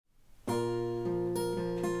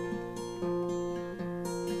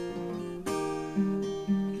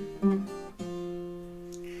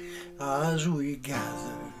as we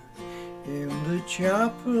gather in the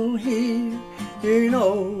chapel here in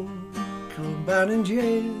old Kilbannon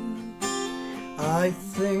Jail. I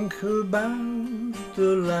think about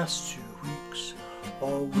the last 2 weeks,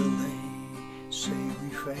 or will they say we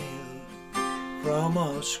failed from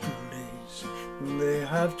our school days? They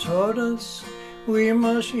have taught us we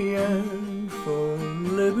must yearn for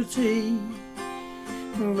liberty,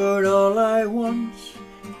 but all I want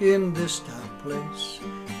in this dark place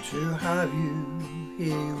to have you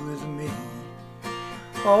here with me.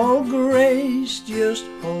 Oh grace, just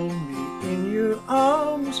hold me in your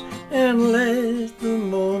arms and let the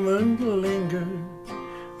moment linger.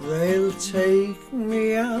 They'll take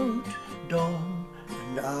me out, dawn,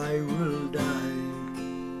 and I will die.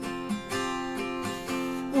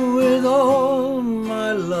 With all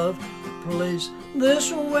my love, place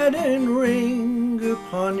this wedding ring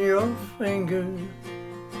upon your finger.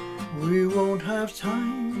 We won't have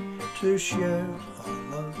time to share our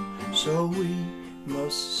love, so we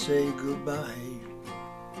must say goodbye.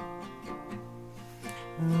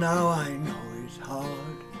 Now I know it's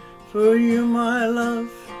hard for you, my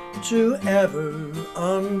love, to ever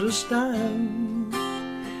understand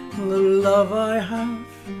the love I have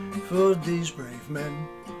for these brave men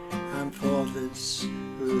and for this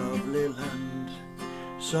lovely land.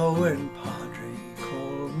 So when Padre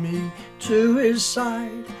called me to his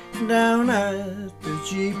side down at the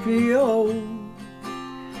GPO,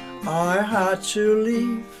 I had to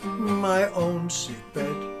leave my own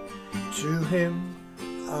sickbed. To him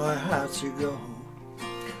I had to go.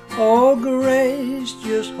 Oh grace,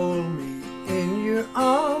 just hold me in your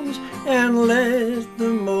arms and let the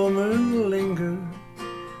moment linger.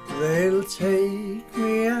 They'll take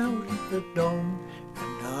me out at dawn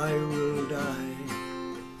and I will die.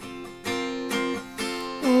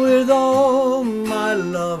 With all my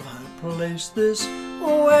love I place this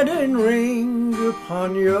wedding ring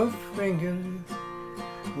upon your finger.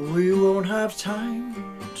 We won't have time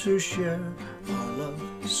to share our love,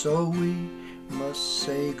 so we must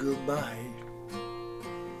say goodbye.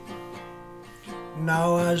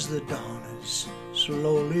 Now as the dawn is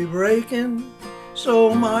slowly breaking,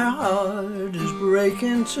 so my heart is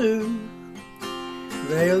breaking too.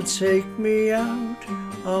 They'll take me out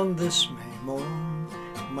on this May morn,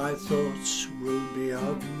 my thoughts will be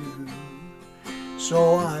of you.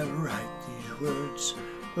 So I'll write these words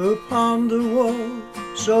upon the wall,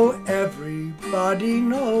 so everybody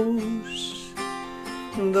knows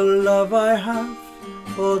the love I have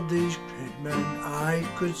for these great men. I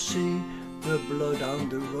could see the blood on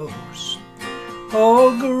the rose.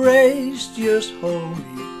 Oh grace, just hold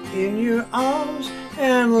me in your arms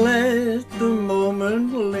and let the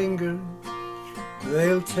moment linger.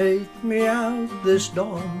 They'll take me out this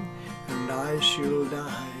dawn and I shall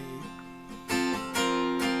die.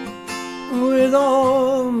 With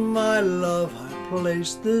all my love I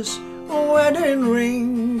place this wedding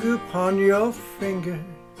ring upon your finger.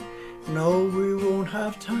 No, we won't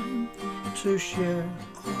have time to share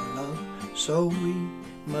our love, so we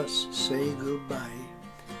must say goodbye.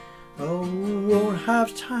 Oh, we won't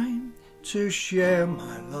have time to share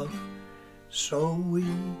my love, so we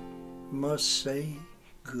must say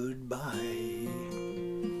goodbye.